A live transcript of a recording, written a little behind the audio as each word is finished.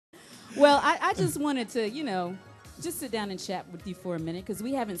Well, I just wanted to, just sit down and chat with you for a minute because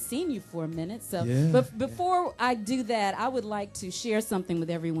we haven't seen you for a minute. So, Yeah, but before I do that, I would like to share something with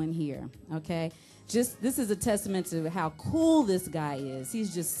everyone here. Okay, this is a testament to how cool this guy is.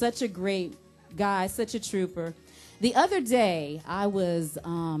 He's just such a great guy, such a trooper. The other day, I was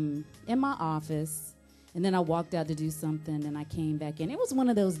in my office. And then I walked out to do something, and I came back in. It was one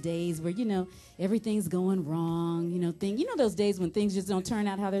of those days where, everything's going wrong. Those days when things just don't turn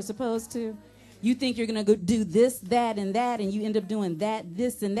out how they're supposed to. You think you're going to go do this, that, and you end up doing that,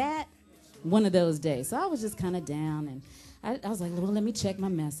 this, and that. One of those days. So I was just kind of down, and I was like, well, let me check my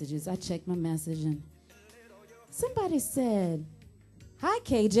messages. I checked my message, and somebody said, "Hi,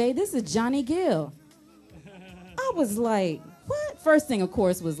 KJ, this is Johnny Gill." I was like, what? First thing, of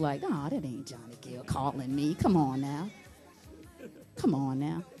course, was like, oh, that ain't Johnny Gill calling me. Come on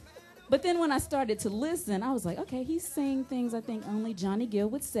now. But then when I started to listen, I was like, okay, he's saying things I think only Johnny Gill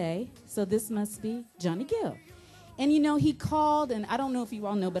would say, so this must be Johnny Gill. And, he called, and I don't know if you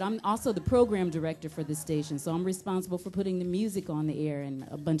all know, but I'm also the program director for this station, so I'm responsible for putting the music on the air and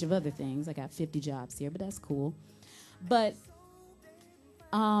a bunch of other things. I got 50 jobs here, but that's cool. But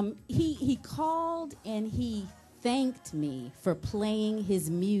he called, and he thanked me for playing his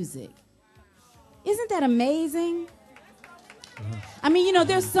music. Isn't that amazing? I mean,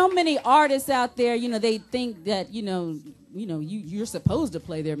 there's so many artists out there, they think that, you're supposed to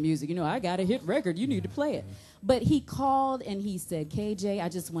play their music. I got a hit record, you need to play it. But he called and he said, KJ, I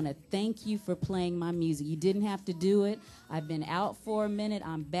just want to thank you for playing my music. You didn't have to do it. I've been out for a minute.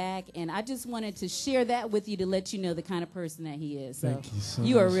 I'm back. And I just wanted to share that with you to let you know the kind of person that he is. Thank you so much.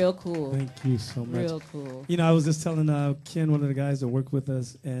 You are real cool. Thank you so much. Real cool. I was just telling Ken, one of the guys that worked with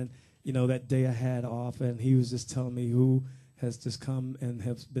us, and, that day I had off, and he was just telling me who has just come and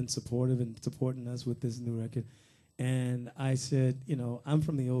has been supportive and supporting us with this new record. And I said, I'm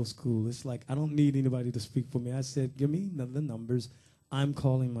from the old school. It's like, I don't need anybody to speak for me. I said, give me the numbers. I'm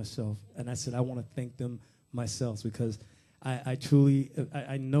calling myself. And I said, I want to thank them myself because I truly,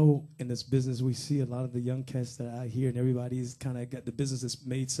 I know in this business we see a lot of the young cats that I hear, and everybody's kind of got, the business has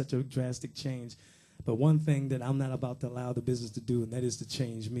made such a drastic change. But one thing that I'm not about to allow the business to do, and that is to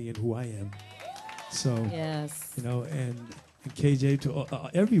change me and who I am. So, yes. And KJ, to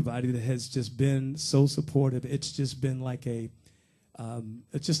everybody that has just been so supportive, it's just been like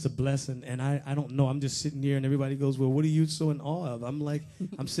it's just a blessing. And I don't know, I'm just sitting here and everybody goes, well, what are you so in awe of? I'm like,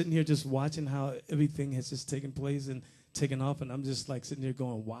 I'm sitting here just watching how everything has just taken place and taken off, and I'm just like sitting here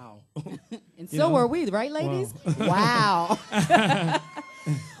going, wow. And so are we, right, ladies? Wow.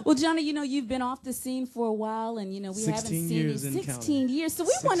 Well, Johnny, you've been off the scene for a while, and, we haven't seen you 16 years. So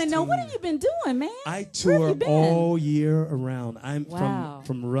we want to know, what have you been doing, man? I tour all year around. I'm wow.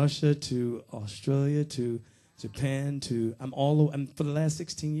 from Russia to Australia to Japan I'm for the last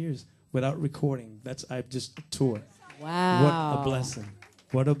 16 years without recording. I just tour. Wow. What a blessing.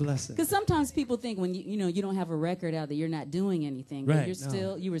 What a blessing. Because sometimes people think when you don't have a record out that you're not doing anything, but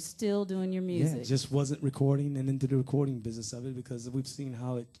you were still doing your music. Yeah, just wasn't recording and into the recording business of it because we've seen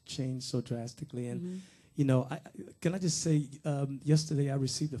how it changed so drastically. And can I just say, yesterday I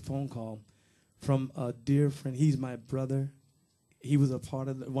received a phone call from a dear friend. He's my brother. He was a part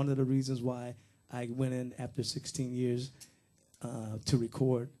of one of the reasons why I went in after 16 years to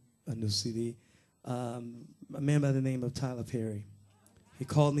record a new CD. A man by the name of Tyler Perry. He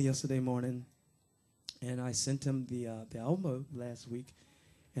called me yesterday morning, and I sent him the album last week,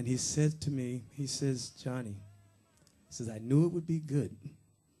 and he said to me, he says, Johnny, he says, I knew it would be good,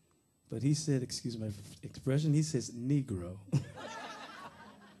 but he said, excuse my expression, he says, Negro.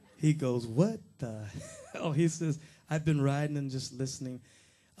 He goes, what the hell? He says, I've been riding and just listening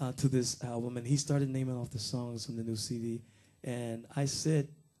to this album, and he started naming off the songs from the new CD, and I said,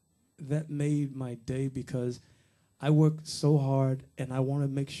 that made my day because I work so hard, and I want to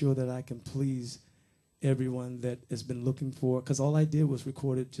make sure that I can please everyone that has been looking for, because all I did was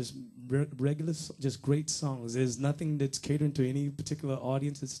recorded just regular, just great songs. There's nothing that's catering to any particular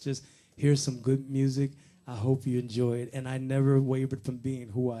audience. It's just, here's some good music. I hope you enjoy it, and I never wavered from being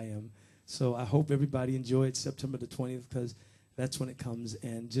who I am. So I hope everybody enjoyed September the 20th, because that's when it comes,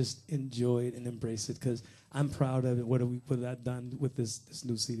 and just enjoy it and embrace it, because I'm proud of it, what I've done with this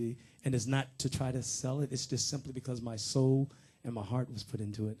new CD. And it's not to try to sell it. It's just simply because my soul and my heart was put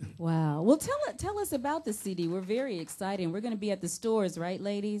into it. Wow. Well, tell us about the CD. We're very excited. We're going to be at the stores, right,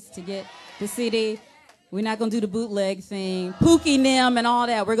 ladies, to get the CD. We're not going to do the bootleg thing, Pookie Nim and all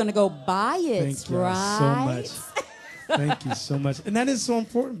that. We're going to go buy it, Thank you right? so much. Thank you so much. And that is so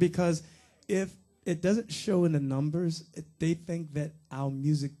important because if it doesn't show in the numbers, they think that our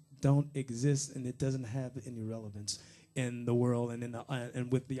music don't exist and it doesn't have any relevance. in the world and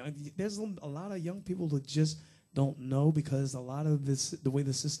and with the young. There's a lot of young people who just don't know because a lot of this, the way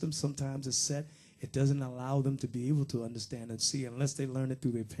the system sometimes is set, it doesn't allow them to be able to understand and see unless they learn it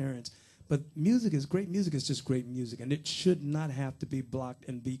through their parents. But music is great. Music is just great music, and it should not have to be blocked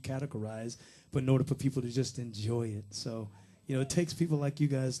and be categorized in order for people to just enjoy it. So, it takes people like you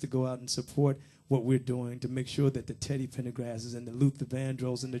guys to go out and support what we're doing to make sure that the Teddy Pendergrasses and the Luther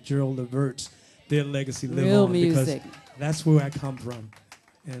Vandross and the Gerald Leverts, their legacy live Real on. music. Because that's where I come from,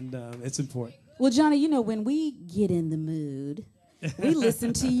 and it's important. Well, Johnny, when we get in the mood, we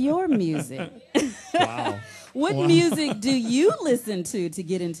listen to your music. Wow. What music do you listen to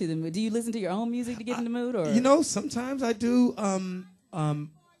get into the mood? Do you listen to your own music to get in the mood, or? Sometimes I do.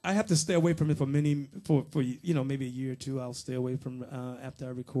 I have to stay away from it for maybe a year or two. I'll stay away from after I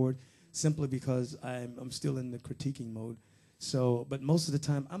record, simply because I'm still in the critiquing mode. So, but most of the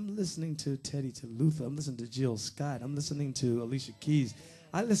time I'm listening to Teddy, to Luther. I'm listening to Jill Scott. I'm listening to Alicia Keys.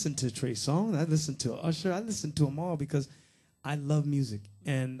 I listen to Trey Songz. I listen to Usher. I listen to them all because I love music.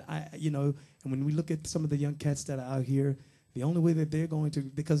 And and when we look at some of the young cats that are out here, the only way that they're going to,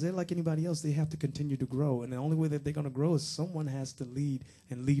 because they're like anybody else, they have to continue to grow. And the only way that they're going to grow is someone has to lead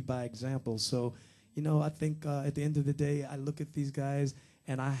and lead by example. So, I think at the end of the day, I look at these guys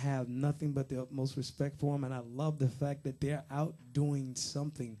and I have nothing but the utmost respect for them. And I love the fact that they're out doing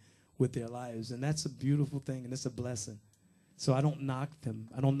something with their lives. And that's a beautiful thing, and it's a blessing. So I don't knock them.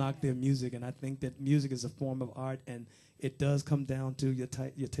 I don't knock their music. And I think that music is a form of art, and it does come down to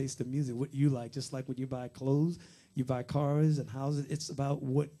your taste of music, what you like. Just like when you buy clothes, you buy cars and houses, it's about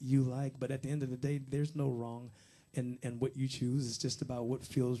what you like. But at the end of the day, there's no wrong in what you choose. It's just about what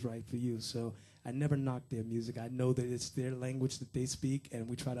feels right for you. So I never knock their music. I know that it's their language that they speak, and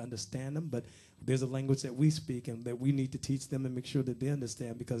we try to understand them. But there's a language that we speak and that we need to teach them and make sure that they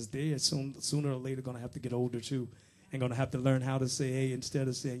understand, because they are sooner or later going to have to get older too, and going to have to learn how to say, hey, instead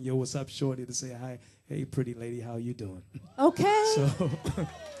of saying, yo, what's up, shorty, to say, hi, hey, pretty lady, how you doing? Okay. So...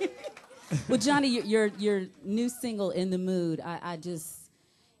 Well, Johnny, your new single, In the Mood, I just,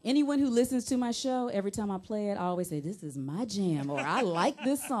 anyone who listens to my show, every time I play it, I always say, this is my jam, or I like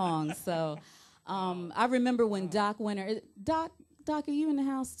this song. So I remember when Doc Winter, Doc, are you in the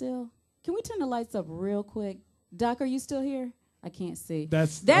house still? Can we turn the lights up real quick? Doc, are you still here? I can't see.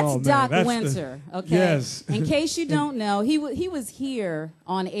 That's Doc Winter, okay? Yes. In case you don't know, he was here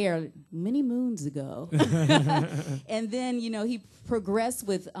on air many moons ago. And then, he progressed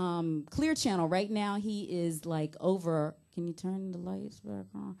with Clear Channel. Right now, he is like over, can you turn the lights back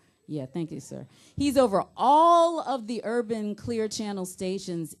on? Yeah, thank you, sir. He's over all of the urban Clear Channel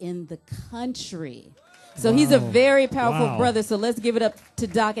stations in the country. So he's a very powerful brother. So let's give it up to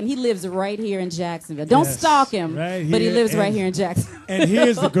Doc. And he lives right here in Jacksonville. Don't stalk him, but he lives right here in Jacksonville. And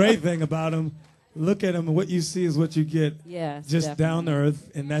here's the great thing about him. Look at him, and what you see is what you get. Yes, just definitely. Down to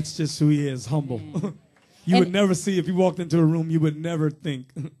earth, and that's just who he is, humble. You would never see, if you walked into a room, you would never think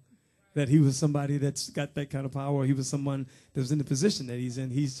that he was somebody that's got that kind of power, or he was someone that was in the position that he's in.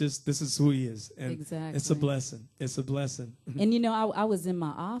 He's just, this is who he is. And exactly. It's a blessing. It's a blessing. And, I was in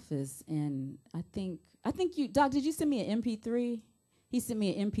my office, and I think you, Doc, did you send me an MP3? He sent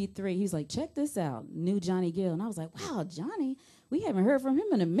me an MP3. He's like, check this out, new Johnny Gill. And I was like, wow, Johnny, we haven't heard from him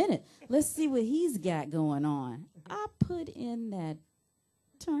in a minute. Let's see what he's got going on. I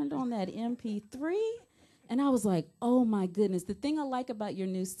turned on that MP3, and I was like, oh, my goodness. The thing I like about your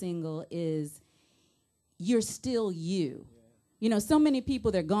new single is you're still you. So many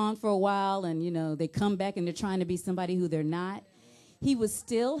people, they're gone for a while, and, they come back and they're trying to be somebody who they're not. He was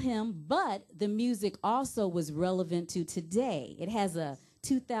still him, but the music also was relevant to today. It has a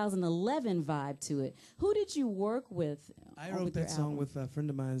 2011 vibe to it. Who did you work with? I wrote that song with a friend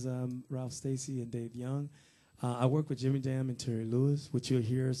of mine's, Ralph Stacey and Dave Young. I work with Jimmy Jam and Terry Lewis, which you'll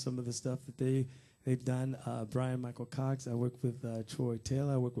hear some of the stuff that they've done. Brian Michael Cox. I work with Troy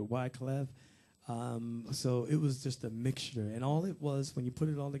Taylor. I work with Wyclef. So it was just a mixture. And all it was, when you put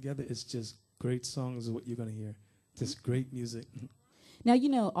it all together, it's just great songs is what you're going to hear. Just great music.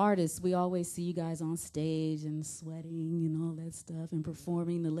 Now, artists, we always see you guys on stage and sweating and all that stuff and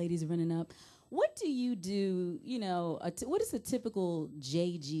performing, the ladies running up. What do you do, what is a typical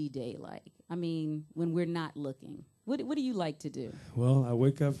JG day like? I mean, when we're not looking. What do you like to do? Well, I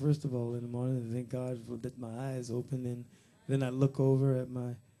wake up, first of all, in the morning and thank God that my eyes open. And then I look over at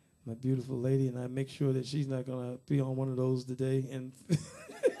my beautiful lady, and I make sure that she's not going to be on one of those today and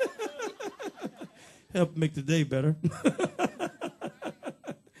help make the day better.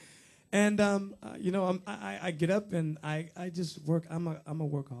 And I get up and I just work. I'm a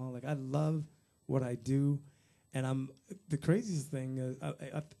workaholic. I love what I do, And the craziest thing is,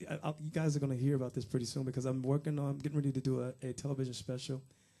 you guys are going to hear about this pretty soon because I'm getting ready to do a television special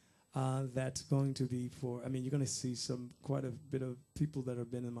that's going to be you're going to see quite a bit of people that have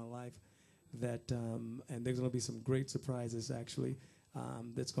been in my life and there's going to be some great surprises actually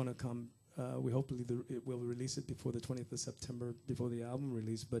that's going to come. Hopefully we'll release it before the 20th of September, before the album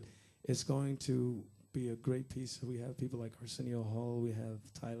release, but it's going to be a great piece. We have people like Arsenio Hall, we have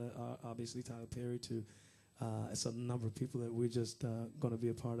Tyler, obviously Tyler Perry too. It's a number of people that we're just going to be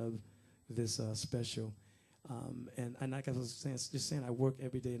a part of this special. And like I was saying, I work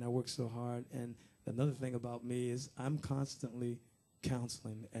every day and I work so hard. And another thing about me is I'm constantly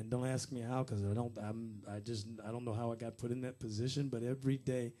counseling. And don't ask me how, because I don't know how I got put in that position. But every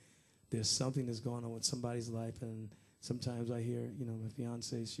day there's something that's going on with somebody's life. And sometimes I hear, my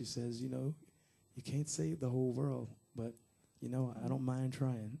fiance, she says, you can't save the whole world, but I don't mind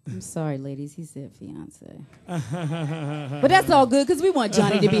trying. I'm sorry, ladies. He said fiance. But that's all good because we want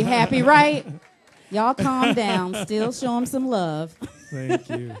Johnny to be happy, right? Y'all calm down. Still show him some love. Thank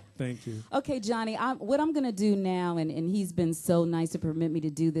you. Thank you. Okay, Johnny, what I'm going to do now, and he's been so nice to permit me to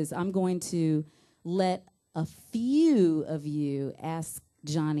do this, I'm going to let a few of you ask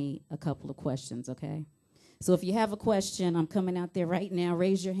Johnny a couple of questions, okay? So if you have a question, I'm coming out there right now.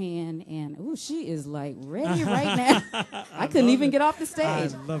 Raise your hand. And, she is, ready right now. I couldn't even get off the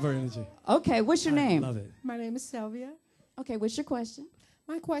stage. I love her energy. Okay, what's your name? I love it. My name is Sylvia. Okay, what's your question?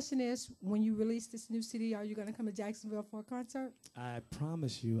 My question is, when you release this new CD, are you going to come to Jacksonville for a concert? I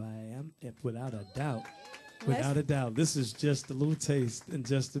promise you I am, without a doubt. Without a doubt. This is just a little taste and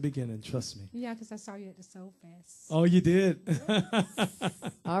just the beginning. Trust me. Yeah, because I saw you at the Soul Fest. Oh, you did?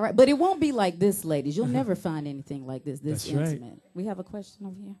 All right. But it won't be like this, ladies. You'll never find anything like this That's intimate. Right. We have a question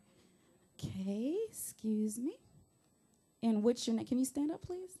over here. Okay, excuse me. And what's your name? Can you stand up,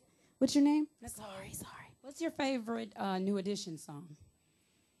 please? What's your name? Sorry. What's your favorite New Edition song?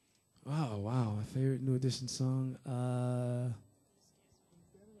 Oh, wow. My favorite New Edition song.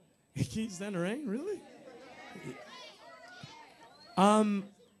 Can't Stand the Rain? Really?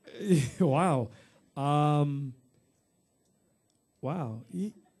 Wow. Wow.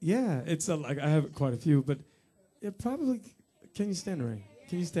 Yeah, it's I have quite a few, but probably Can You Stand the Rain?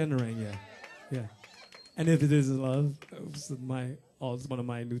 Can You Stand the Rain? Yeah. And If It Is Love, it's one of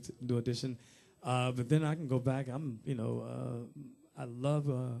my new edition. But then I can go back. I love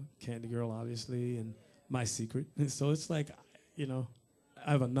Candy Girl, obviously, and My Secret. And so it's I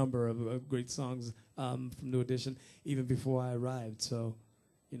have a number of great songs from New Edition even before I arrived. So,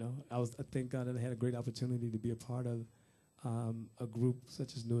 I thank God that I had a great opportunity to be a part of a group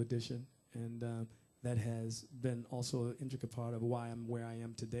such as New Edition, and that has been also an intricate part of why I'm where I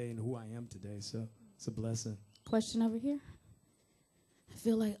am today and who I am today. So it's a blessing. Question over here. I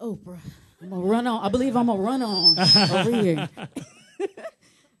feel like Oprah. I'm gonna run on. I believe I'm gonna run on over here.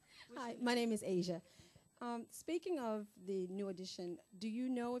 Hi, my name is Asia. Speaking of the New Edition, do you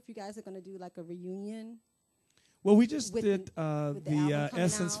know if you guys are going to do a reunion? Well, we just with did the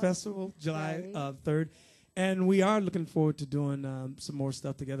Essence Festival, July 3rd, and we are looking forward to doing some more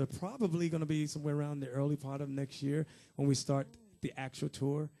stuff together. Probably going to be somewhere around the early part of next year when we start the actual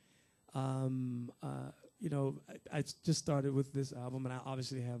tour. I just started with this album, and I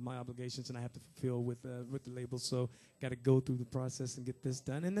obviously have my obligations, and I have to fulfill with the label. So, got to go through the process and get this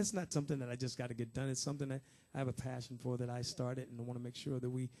done. And it's not something that I just got to get done. It's something that I have a passion for that I started, and I want to make sure that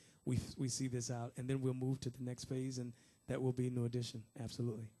we see this out, and then we'll move to the next phase, and that will be New Edition.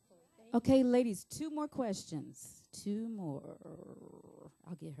 Absolutely. Okay, ladies, 2 more questions. 2 more.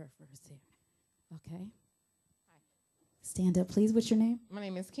 I'll get her first here. Okay. Hi. Stand up, please. What's your name? My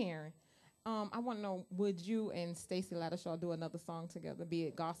name is Karen. I want to know, would you and Stacey Lattishaw do another song together, be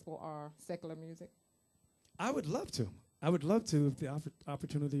it gospel or secular music? I would love to. If the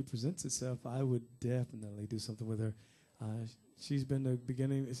opportunity presents itself. I would definitely do something with her. She's been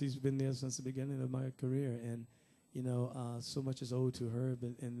there since the beginning of my career, and so much is owed to her,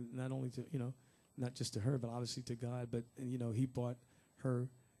 and not only to not just to her, but obviously to God. But He brought her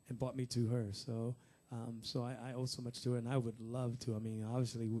and brought me to her. So I owe so much to her, and I would love to. I mean,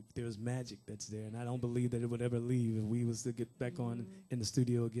 obviously there's magic that's there, and I don't believe that it would ever leave if we was to get back on in the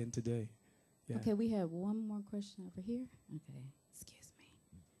studio again today. Yeah. Okay, we have one more question over here. Okay, excuse me.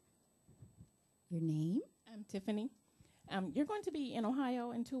 Your name? I'm Tiffany. You're going to be in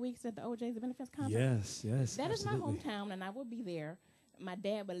Ohio in 2 weeks at the OJ's Benefits Conference? Yes. That is my absolutely. hometown, and I will be there. My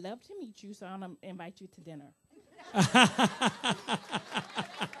dad would love to meet you, so I'm going to invite you to dinner.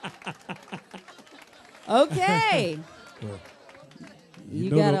 Okay. Well,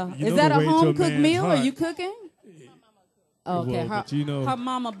 is that a home cooked meal? Are you cooking? Okay, well, her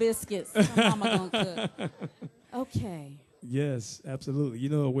mama biscuits. Her mama gonna cook. Okay. Yes, absolutely. You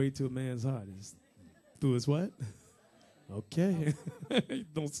know, a way to a man's heart is through his what? Okay.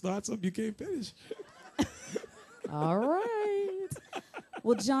 Don't start something you can't finish. All right.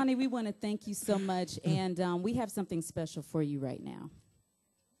 Well, Johnny, we want to thank you so much, and we have something special for you right now.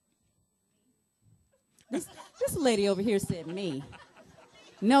 This lady over here said me.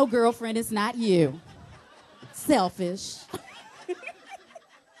 No, girlfriend, it's not you. Selfish.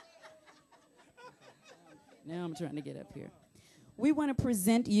 Now I'm trying to get up here. We want to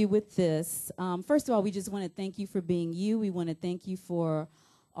present you with this. First of all, we just want to thank you for being you. We want to thank you for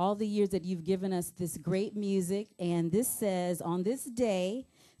all the years that you've given us this great music. And this says, on this day,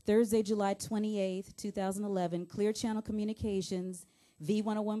 Thursday, July 28th, 2011, Clear Channel Communications,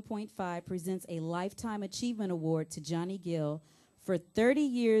 V101.5 presents a Lifetime Achievement Award to Johnny Gill for 30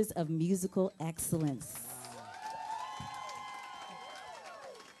 years of musical excellence.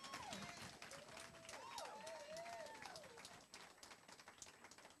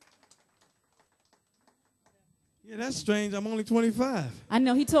 Yeah, that's strange. I'm only 25. I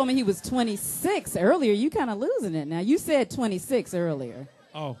know he told me he was 26 earlier. You kind of losing it now. You said 26 earlier.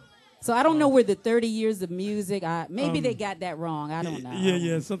 Oh. So I don't know where the 30 years of music, maybe they got that wrong. I don't know.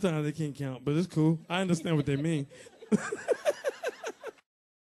 Yeah. Sometimes they can't count, but it's cool. I understand what they mean.